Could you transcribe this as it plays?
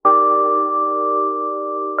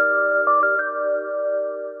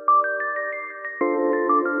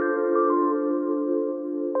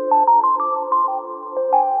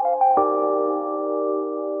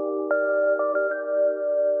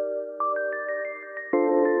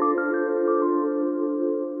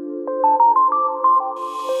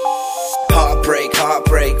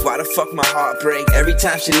heartbreak? Why the fuck my heart break? Every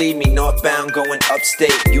time she leave me northbound going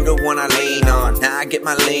upstate. You the one I lean on, now I get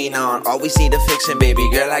my lean on. Always need a fixin', baby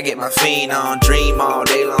girl, I get my fiend on. Dream all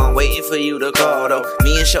day long, waiting for you to call though.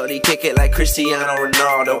 Me and Shorty kick it like Cristiano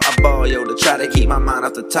Ronaldo. I ball yo to try to keep my mind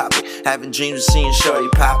off the topic. Having dreams of seeing Shorty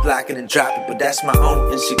pop, locking and drop it. But that's my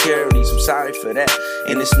own insecurities, I'm sorry for that.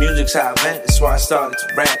 And this music's how I vent, that's why I started to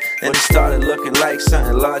rap. Then it started looking like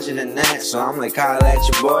something larger than that. So I'm like, holla at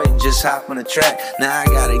your boy and just hop on the track. Now I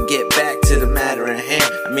gotta get back to the matter at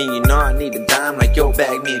hand. I mean, you know I need a dime, like yo,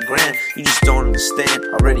 bag me a grand. You just don't understand,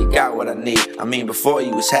 already got what I need. I mean, before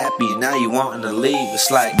you was happy and now you wanting to leave.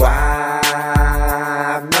 It's like,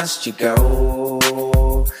 why must you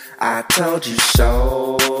go? I told you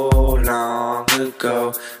so long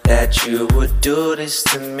ago that you would do this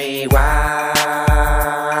to me.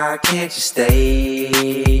 Why can't you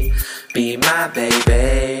stay? Be my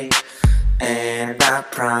baby, and I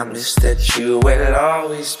promise that you will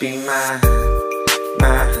always be mine.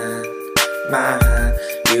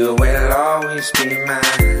 You will always be mine.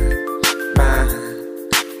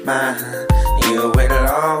 You will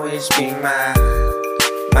always be mine.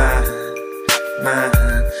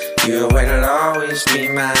 You will always be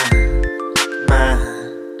mine.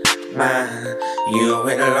 You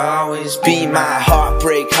will always be my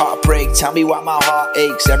heartbreak. Tell me why my heart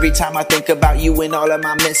aches every time I think about you and all of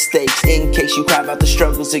my mistakes. In case you cry about the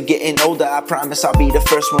struggles of getting older, I promise I'll be the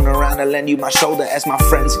first one around to lend you my shoulder. As my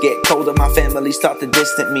friends get colder, my family start to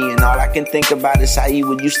distance me, and all I can think about is how you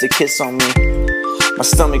would used to kiss on me. My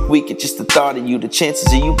stomach weak at just the thought of you. The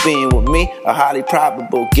chances of you being with me are highly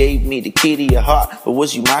probable. Gave me the key to your heart, but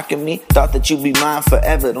was you mocking me? Thought that you'd be mine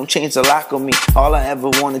forever, don't change the lock on me. All I ever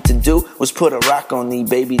wanted to do was put a rock on me.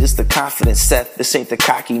 Baby, this the confidence Seth, this ain't the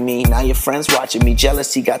cocky me. Now your friends watching me,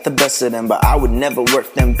 jealousy got the best of them. But I would never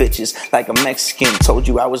work them bitches like a Mexican. Told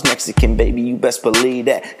you I was Mexican, baby, you best believe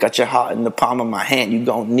that. Got your heart in the palm of my hand, you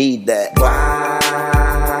gon' need that.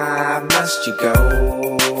 Why must you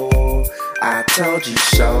go? I told you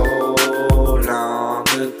so long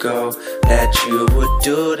ago that you would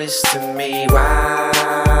do this to me. Why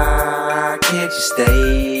can't you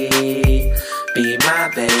stay? Be my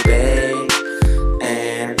baby,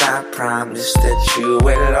 and I promise that you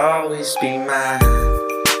will always be mine.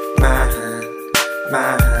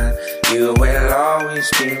 You will always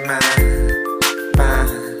be mine.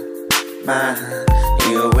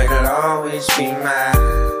 You will always be mine.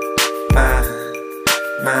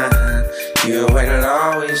 You will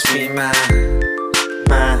always be mine.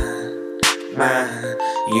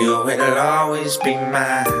 You will always be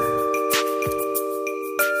mine.